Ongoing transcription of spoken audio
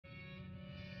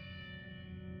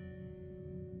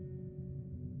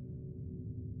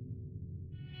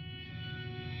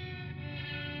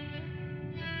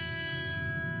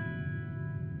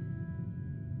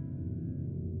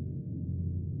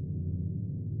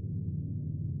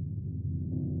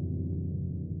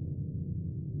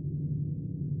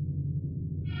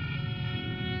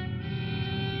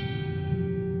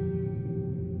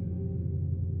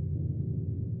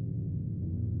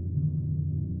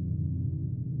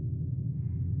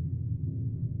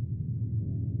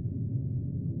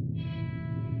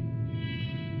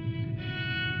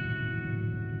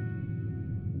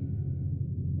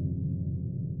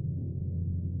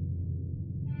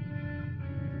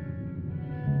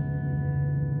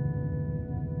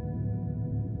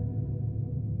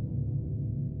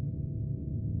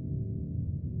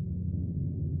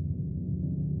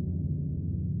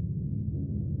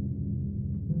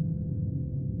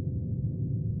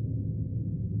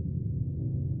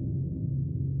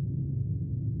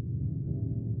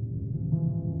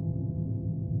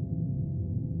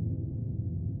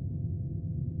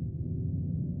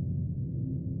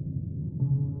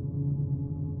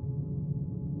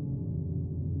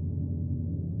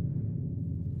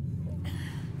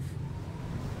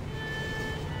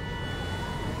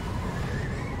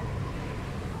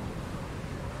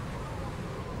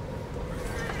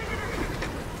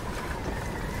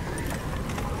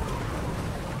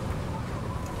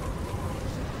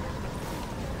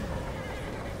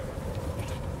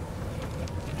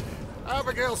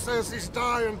Abigail says he's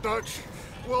dying, Dutch.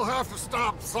 We'll have to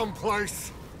stop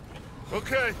someplace.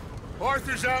 Okay.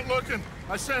 Arthur's out looking.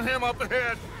 I sent him up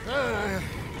ahead.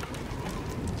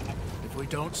 If we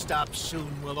don't stop soon,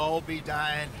 we'll all be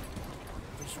dying.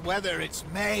 This weather, it's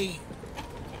May.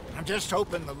 I'm just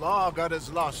hoping the law got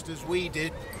as lost as we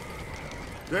did.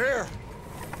 There!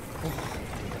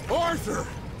 Arthur!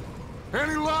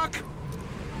 Any luck?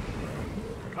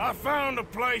 I found a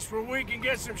place where we can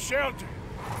get some shelter.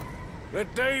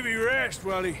 Let Davy rest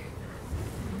while he...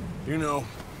 You know.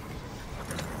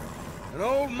 An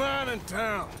old mining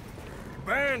town.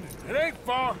 Abandoned. It ain't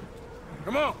far.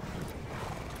 Come on.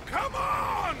 Come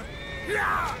on!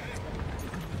 Yeah!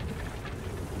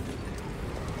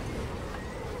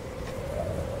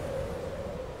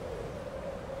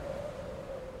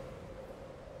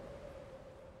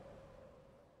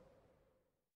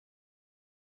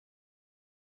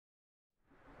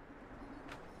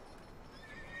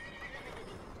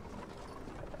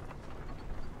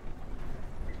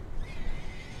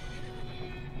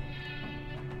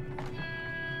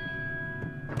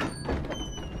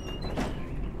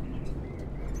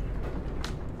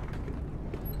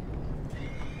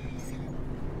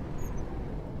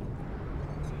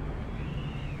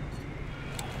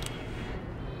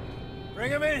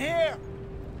 Bring him in here!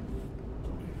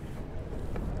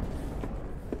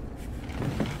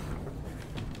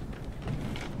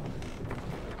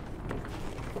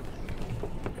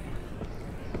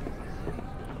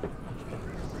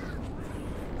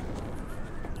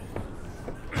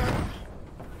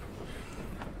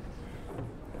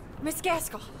 Miss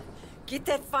Gaskell, get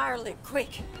that fire lit,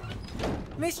 quick.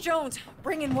 Miss Jones,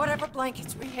 bring in whatever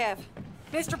blankets we have.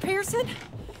 Mr. Pearson,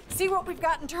 see what we've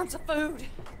got in terms of food.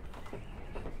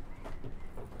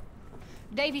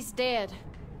 Davy's dead.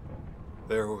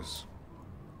 There was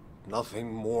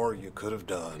nothing more you could have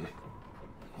done.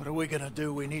 What are we gonna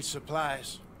do? We need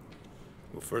supplies.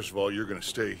 Well, first of all, you're gonna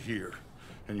stay here,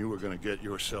 and you were gonna get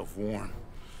yourself warm.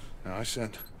 Now, I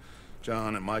sent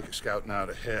John and Micah scouting out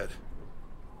ahead.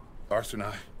 Arthur and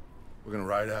I, we're gonna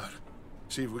ride out,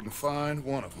 see if we can find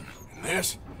one of them. And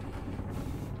this,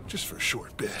 just for a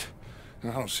short bit. And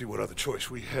I don't see what other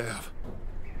choice we have.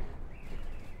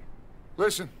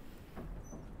 Listen.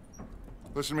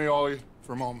 Listen to me, all of you,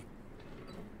 for a moment.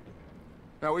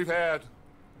 Now, we've had,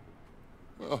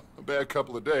 well, a bad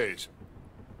couple of days.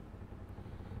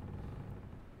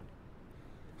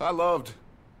 I loved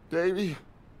Davy,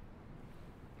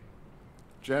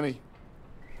 Jenny,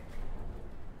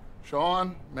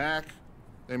 Sean, Mac.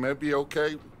 They may be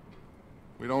okay.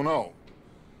 We don't know.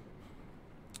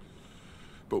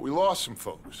 But we lost some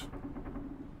folks.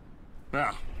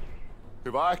 Now,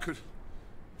 if I could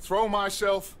throw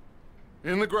myself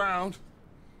in the ground,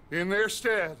 in their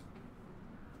stead,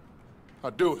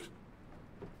 I'd do it,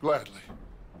 gladly.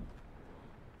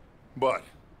 But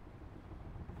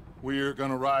we are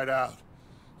gonna ride out,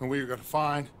 and we are gonna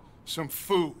find some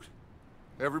food.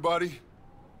 Everybody,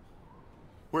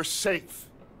 we're safe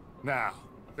now.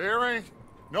 There ain't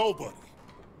nobody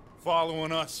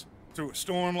following us through a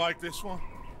storm like this one.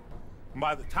 And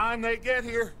by the time they get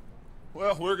here,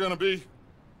 well, we're gonna be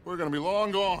long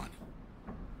gone.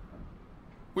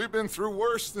 We've been through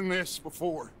worse than this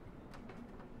before.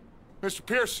 Mr.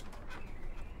 Pearson,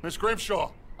 Miss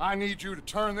Grimshaw, I need you to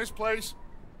turn this place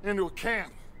into a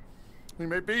camp. We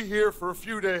may be here for a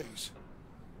few days.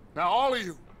 Now, all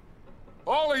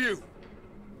of you,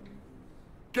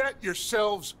 get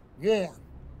yourselves warm.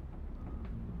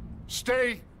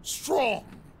 Stay strong.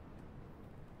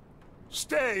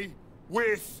 Stay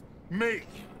with me.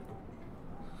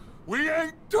 We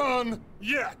ain't done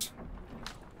yet.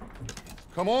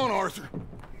 Come on, Arthur.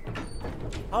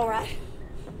 All right.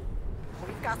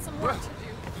 We've got some work to do.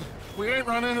 We ain't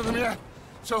run into them yet,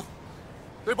 so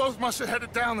they both must have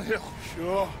headed down the hill.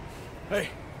 Sure. Hey,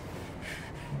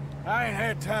 I ain't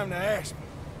had time to ask.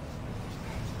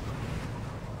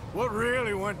 What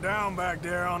really went down back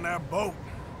there on that boat?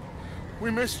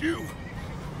 We missed you.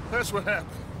 That's what happened.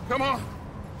 Come on.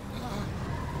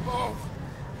 Oh.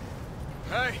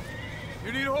 Hey,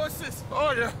 you need horses?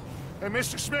 Oh, yeah. Hey,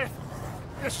 Mr. Smith,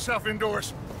 get yourself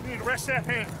indoors. You need to rest that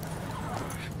hand.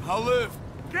 I'll live.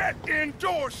 Get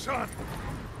indoors, son.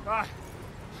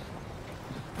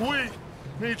 We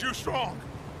need you strong.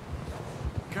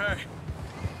 Okay.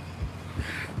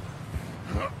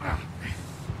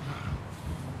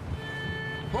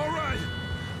 All right,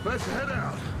 let's head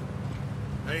out.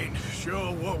 Ain't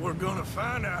sure what we're gonna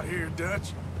find out here,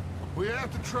 Dutch. We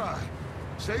have to try.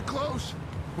 Stay close.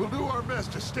 We'll do our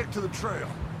best to stick to the trail.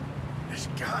 This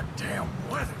goddamn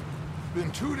weather.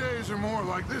 Been 2 days or more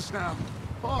like this now.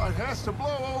 Oh, it has to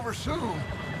blow over soon.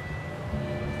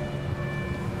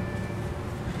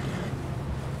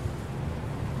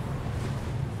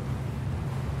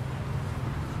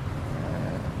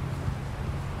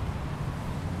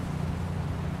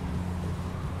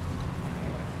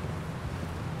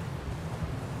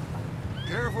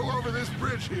 Careful over this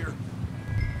bridge here.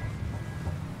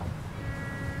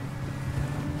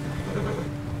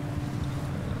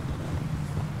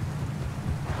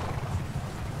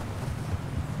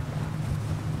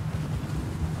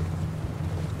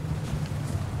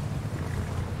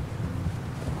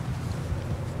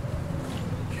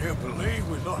 Can't believe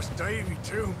we lost Davy,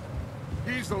 too.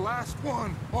 He's the last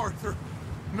one, Arthur.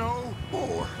 No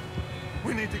more.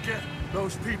 We need to get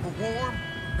those people warm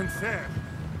and fed.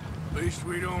 At least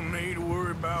we don't need to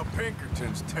worry about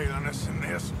Pinkertons tailing us in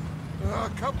this. A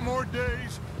couple more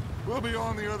days, we'll be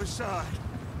on the other side.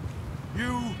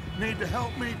 You need to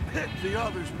help me pick the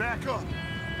others back up.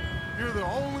 You're the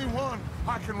only one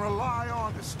I can rely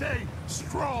on to stay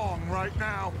strong right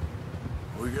now.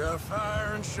 We got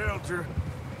fire and shelter.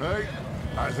 Hey,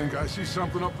 I think I see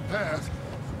something up the path.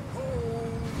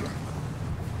 Hold.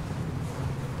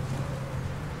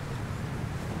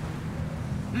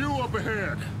 You up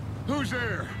ahead. Who's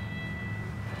there?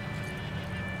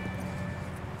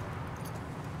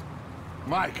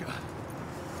 Micah.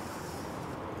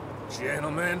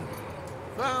 Gentlemen,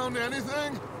 Found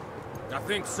anything? I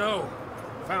think so.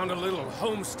 Found a little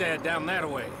homestead down that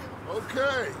way.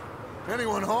 Okay.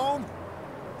 Anyone home?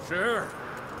 Sure.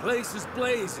 Place is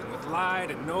blazing with light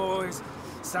and noise.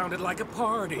 Sounded like a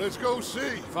party. Let's go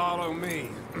see. Follow me.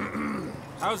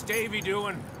 How's Davy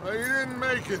doing? He didn't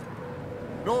make it.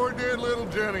 Nor did little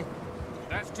Jenny.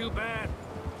 That's too bad.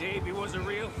 Davy was a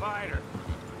real fighter.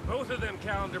 Both of them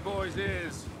calendar boys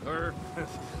is, or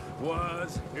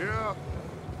was. Yeah,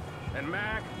 And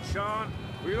Mac, Sean,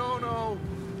 we don't know.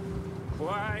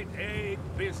 quite a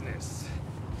business.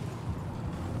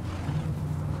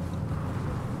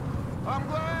 I'm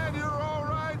glad you're all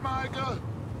right, Micah.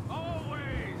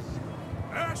 Always!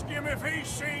 Ask him if he's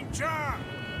seen John.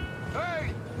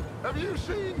 Hey, have you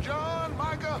seen John,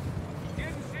 Micah?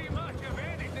 Didn't see much of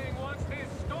anything once this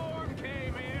storm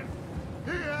came in.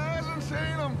 He hasn't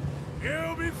seen him.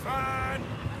 He'll be fine.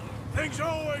 Things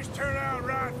always turn out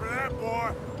right for that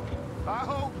boy. I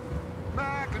hope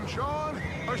Mac and Sean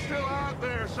are still out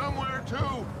there somewhere,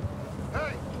 too.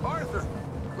 Hey, Arthur,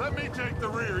 let me take the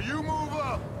rear. You move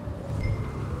up.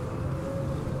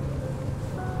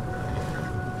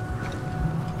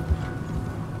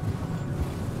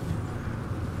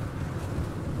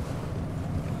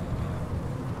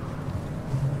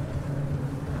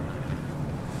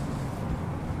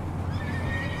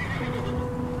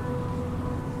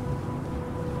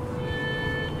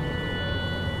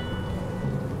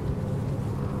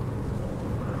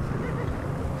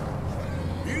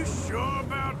 You sure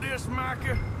about this,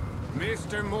 Micah?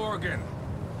 Mr. Morgan,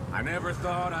 I never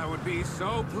thought I would be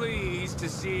so pleased to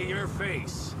see your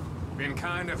face. Been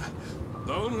kind of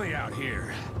lonely out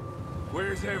here.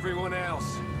 Where's everyone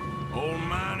else? Old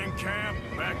mining camp,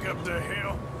 back up the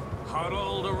hill.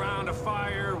 Huddled around a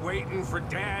fire, waiting for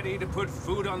Daddy to put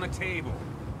food on the table.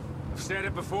 I've said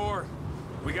it before,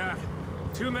 we got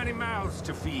too many mouths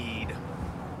to feed.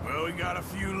 Well, we got a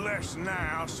few less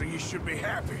now, so you should be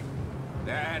happy.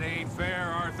 That ain't fair,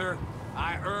 Arthur.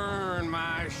 I earn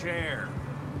my share.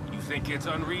 You think it's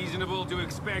unreasonable to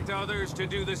expect others to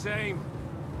do the same?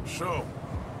 So,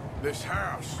 this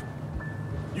house.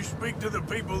 You speak to the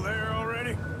people there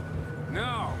already?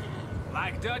 No.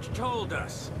 Like Dutch told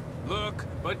us. Look,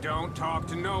 but don't talk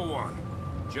to no one.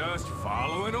 Just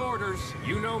following orders.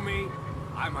 You know me.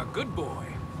 I'm a good boy.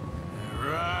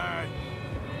 Right.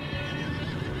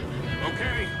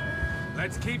 Okay.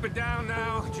 Let's keep it down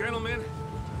now, gentlemen.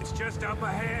 It's just up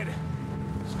ahead.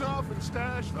 Snuff and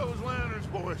stash those lanterns,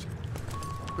 boys.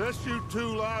 Best you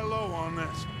two lie low on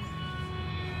this.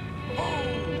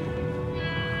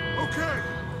 Oh! Okay.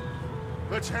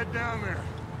 Let's head down there.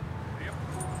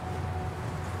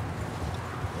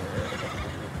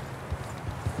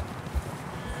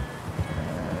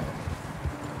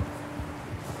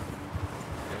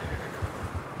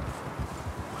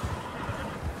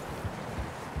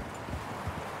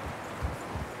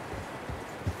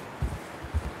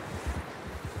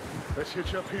 Let's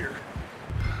hitch up here.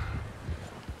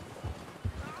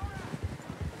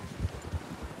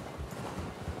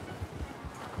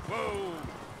 Whoa!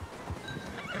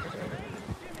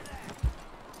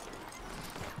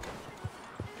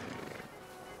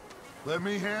 Let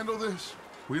me handle this.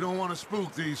 We don't want to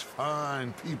spook these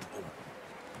fine people.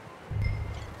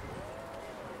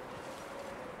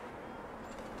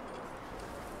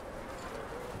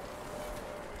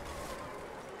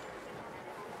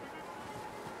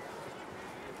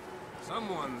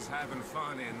 Someone's having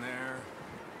fun in there.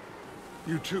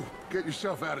 You two, get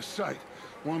yourself out of sight.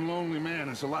 One lonely man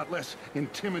is a lot less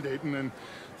intimidating than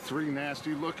 3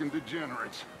 nasty-looking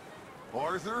degenerates.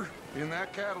 Arthur, in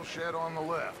that cattle shed on the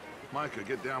left. Micah,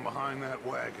 get down behind that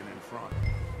wagon in front.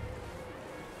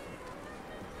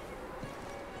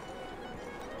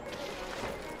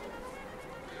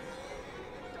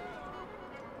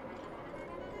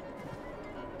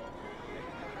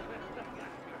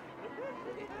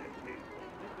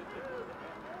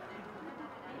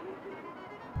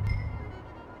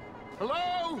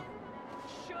 Hello?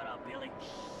 Shut up, Billy.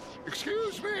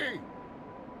 Excuse me?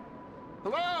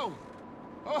 Hello?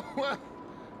 Oh, well,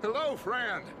 hello,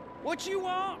 friend. What you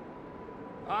want?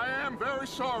 I am very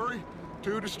sorry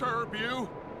to disturb you.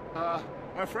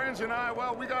 My friends and I,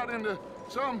 well, we got into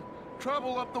some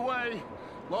trouble up the way,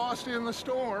 lost in the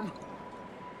storm.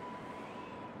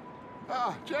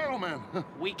 Gentlemen.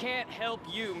 We can't help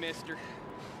you, mister.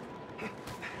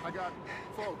 I got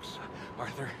folks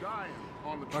Arthur. dying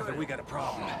on the trail. Arthur, we got a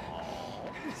problem.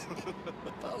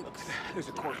 Folks. There's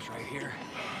a corpse right here.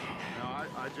 Now,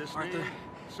 I just Arthur, need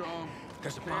some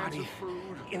there's a cans body of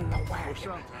food in the or wagon.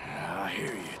 something. I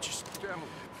hear you. Just Gentlemen,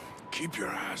 keep your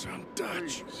eyes on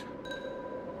Dutch. please.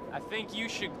 I think you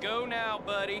should go now,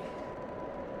 buddy.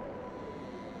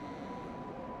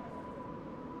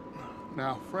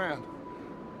 Now, friend,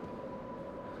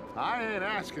 I ain't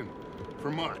asking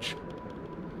for much.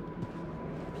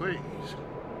 Please,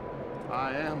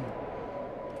 I am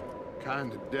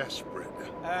kind of desperate.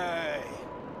 Hey,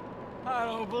 I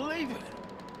don't believe it.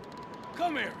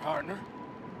 Come here, partner.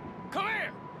 Come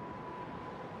here.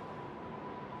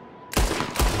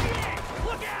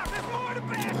 Look out! There's more to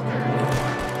bastard!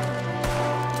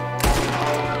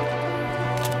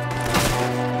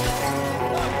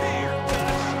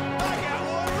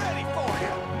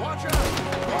 Watch out!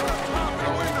 One up top in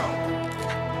the window!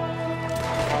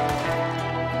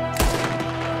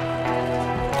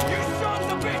 You sons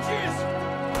of bitches!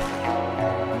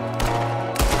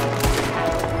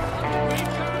 We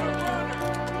got a runner.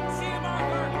 See him,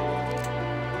 Arthur?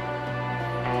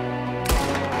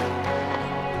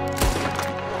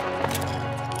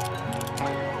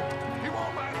 He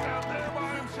won't last out there by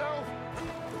himself.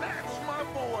 That's my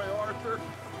boy, Arthur.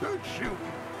 Good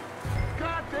shooting.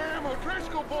 Goddamn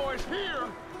O'Driscoll boys here.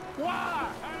 Why?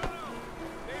 I don't know.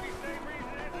 Maybe same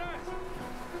reason as us.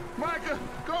 Micah,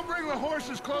 go bring the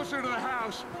horses closer to the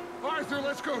house. Arthur,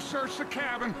 let's go search the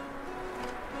cabin.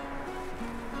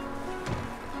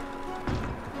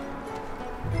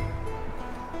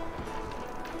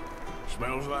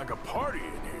 Smells like a party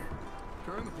in here.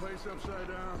 Turn the place upside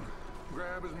down.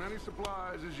 Grab as many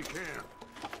supplies as you can.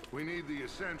 We need the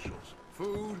essentials.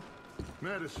 Food,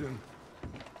 medicine,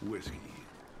 whiskey.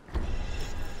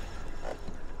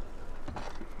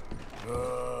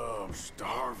 Oh, I'm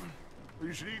starving.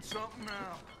 You should eat something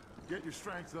now. Get your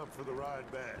strength up for the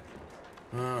ride back.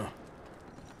 Huh.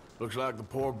 Looks like the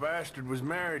poor bastard was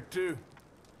married, too.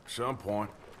 At some point.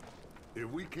 If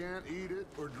we can't eat it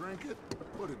or drink it,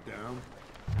 put it down.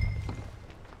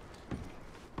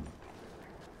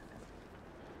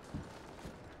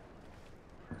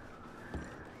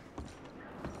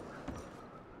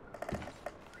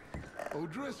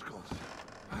 O'Driscoll's.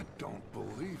 I don't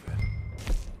believe it.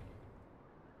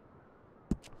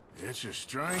 It's a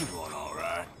strange one, all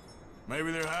right.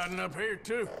 Maybe they're hiding up here,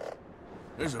 too.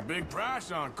 There's a big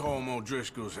price on Colm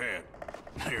O'Driscoll's head.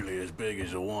 Nearly as big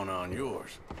as the one on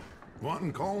yours.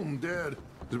 Wanting Colm dead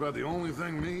is about the only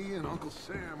thing me and Uncle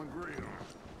Sam agree on.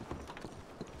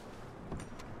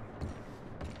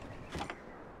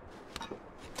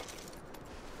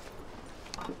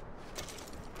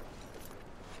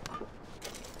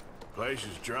 Place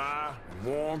is dry and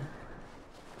warm.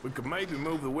 We could maybe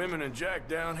move the women and Jack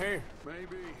down here.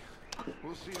 Maybe.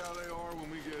 We'll see how they are when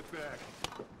we get back.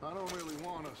 I don't really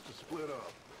want us to split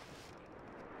up.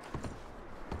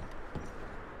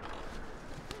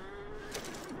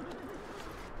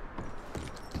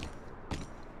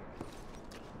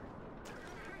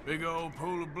 Big old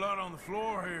pool of blood on the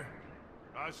floor here.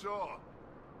 I saw.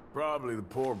 Probably the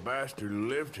poor bastard who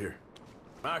lived here.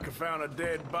 Micah found a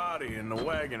dead body in the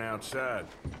wagon outside.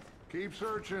 Keep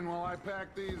searching while I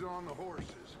pack these on the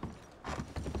horses.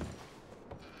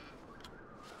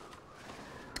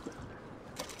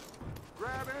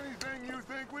 Grab anything you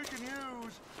think we can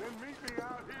use, then meet me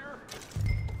out here.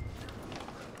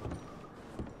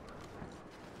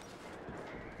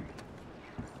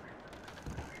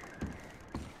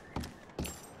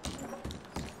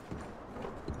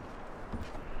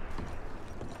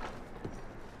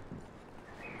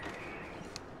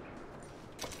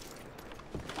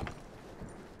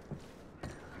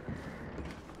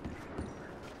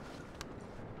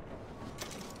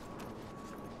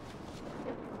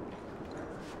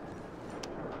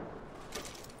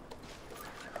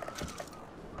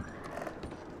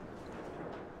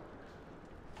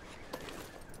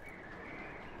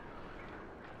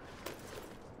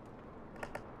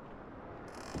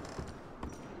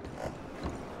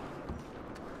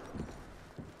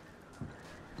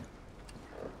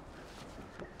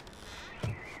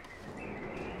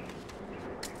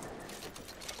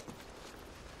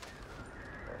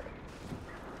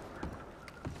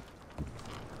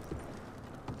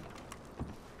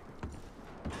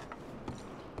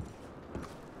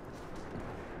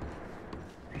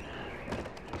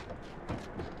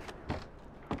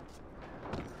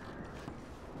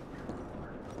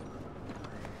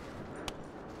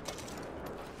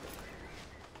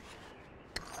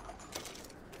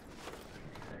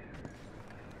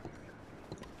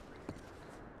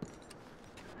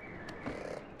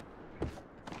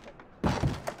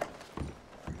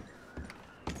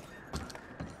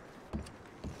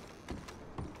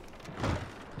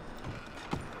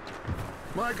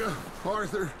 Micah,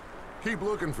 Arthur, keep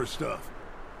looking for stuff.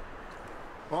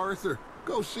 Arthur,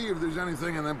 go see if there's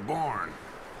anything in that barn.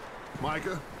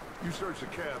 Micah, you search the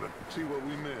cabin, see what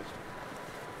we missed.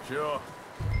 Sure.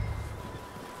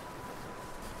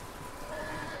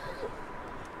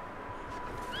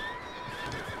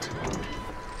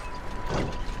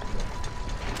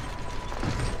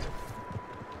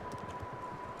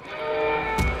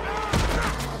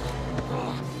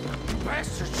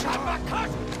 Bastard shot my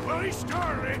cousin! Well, he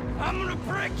started it. I'm gonna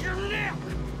break your neck!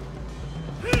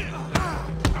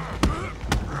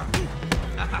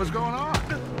 What's going on?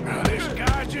 Now, this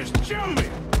guy just jumped me.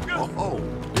 Oh,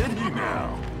 did he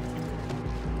now?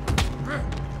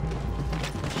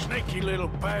 Sneaky little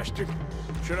bastard.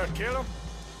 Should I kill him?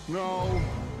 No.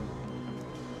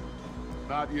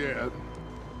 Not yet.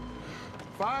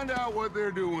 Find out what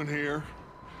they're doing here,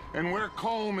 and where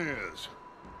Colm is.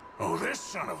 Oh, this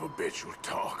son of a bitch will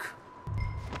talk.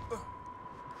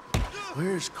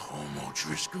 Where's Colm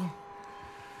O'Driscoll?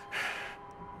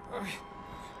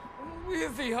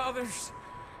 With the others.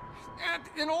 At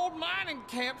an old mining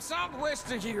camp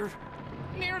southwest of here.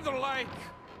 Near the lake.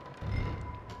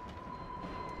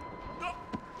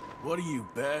 What are you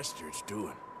bastards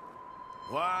doing?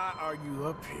 Why are you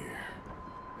up here?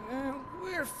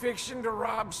 We're fixing to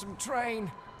rob some train.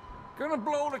 Gonna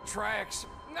blow the tracks.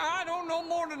 I don't know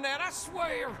more than that, I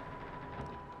swear.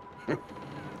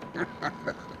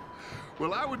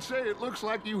 Well, I would say it looks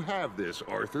like you have this,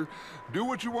 Arthur. Do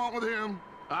what you want with him.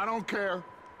 I don't care.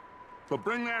 But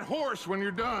bring that horse when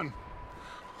you're done.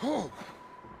 Oh.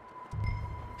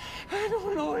 I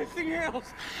don't know anything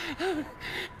else.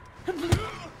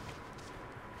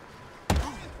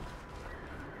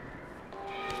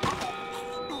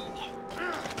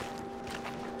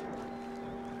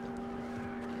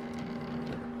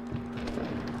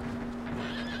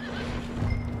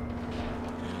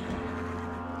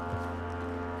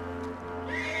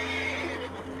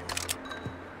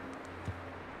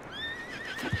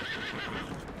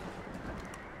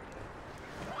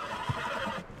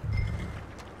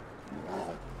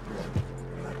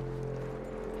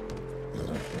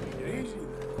 Easy.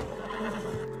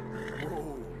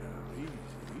 Whoa, now, easy.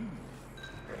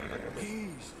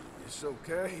 Easy. It's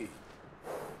okay.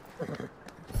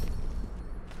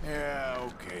 Yeah,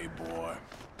 okay, boy.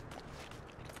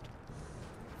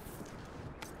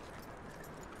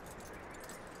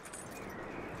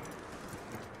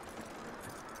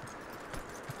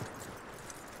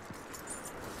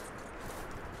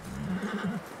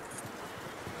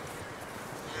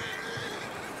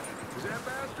 Is that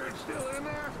bastard still in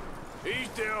there? He's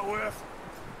dealt with.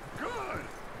 Good.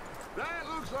 That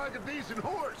looks like a decent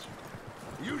horse.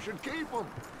 You should keep him.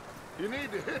 You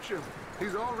need to hitch him.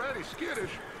 He's already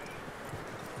skittish.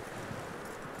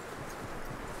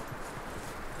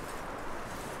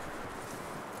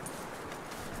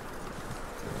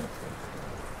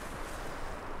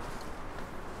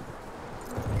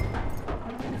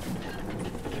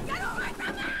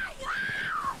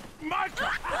 Michael!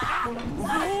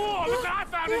 Whoa, look, I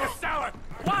found in the cellar!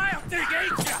 Wild thing,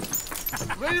 ain't ya?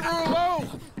 Leave her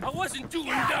alone! I wasn't doing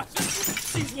nothing.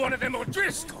 She's one of them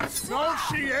O'Driscolls. No,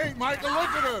 she ain't, Michael. Look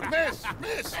at her. Miss,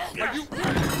 are you...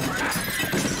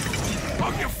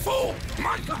 Oh, you fool!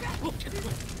 Michael!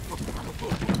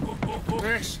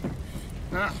 Miss,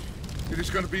 now, it is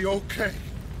gonna be okay.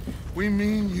 We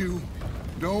mean you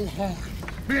no harm.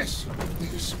 Miss.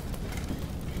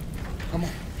 Come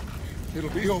on. It'll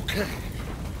be okay.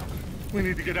 We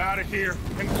need to get out of here,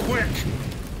 and quick.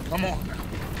 Come on now.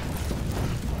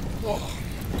 Oh.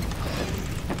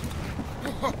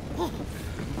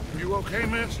 You okay,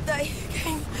 miss? They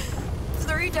came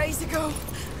 3 days ago.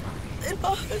 And my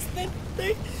husband,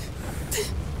 they...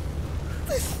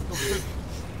 Okay.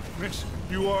 Miss,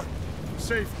 you are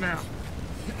safe now.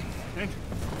 And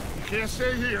you can't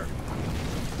stay here.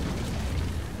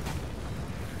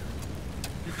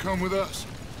 You come with us.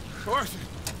 Arthur.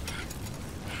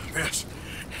 Miss,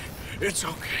 it's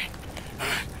okay.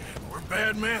 We're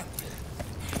bad men.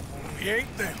 We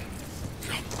ain't them.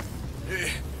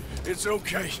 It's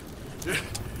okay.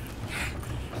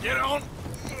 Get on.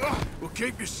 We'll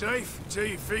keep you safe until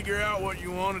you figure out what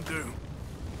you want to do.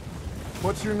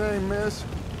 What's your name, miss?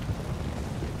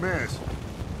 Miss.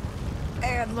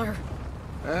 Adler.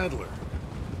 Adler.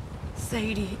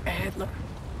 Sadie Adler.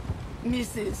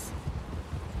 Mrs.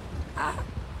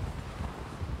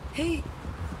 He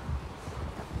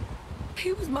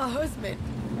was my husband.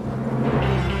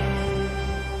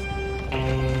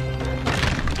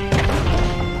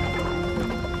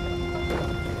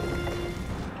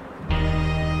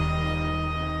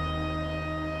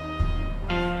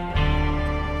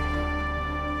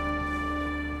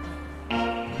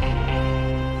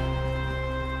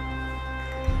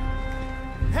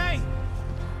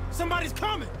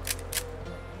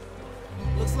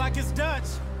 it's Dutch.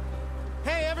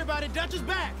 Hey, everybody, Dutch is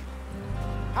back.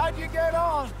 How'd you get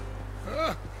on?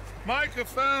 Micah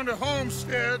found a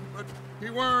homestead, but he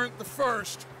weren't the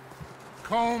first.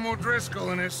 Colm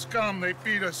O'Driscoll and his scum, they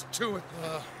beat us to it.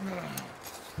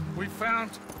 We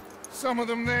found some of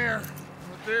them there,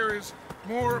 but there is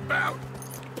more about,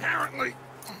 apparently.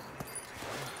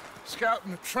 Scouting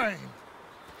the train.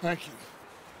 Thank you.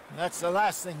 That's the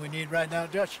last thing we need right now,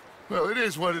 Dutch. Well, it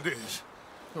is what it is.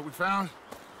 But we found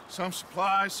some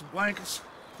supplies, some blankets,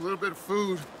 a little bit of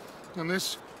food, and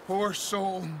this poor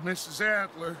soul, Mrs.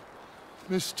 Adler,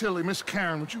 Miss Tilly, Miss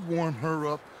Karen, would you warm her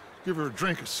up? Give her a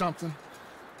drink or something?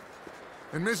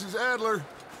 And Mrs. Adler,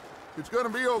 it's gonna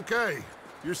be okay.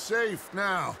 You're safe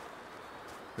now.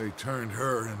 They turned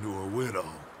her into a widow.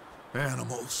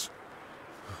 Animals.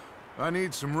 I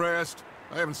need some rest.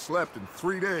 I haven't slept in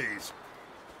 3 days.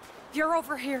 You're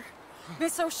over here.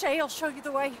 Miss O'Shea will show you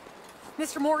the way.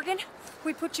 Mr. Morgan,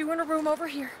 we put you in a room over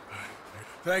here.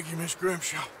 Thank you, Miss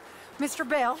Grimshaw. Mr.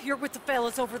 Bell, you're with the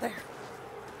fellas over there.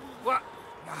 What?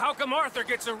 How come Arthur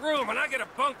gets a room and I get a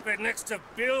bunk bed next to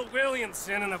Bill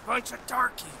Williamson and a bunch of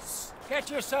darkies? Get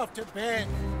yourself to bed.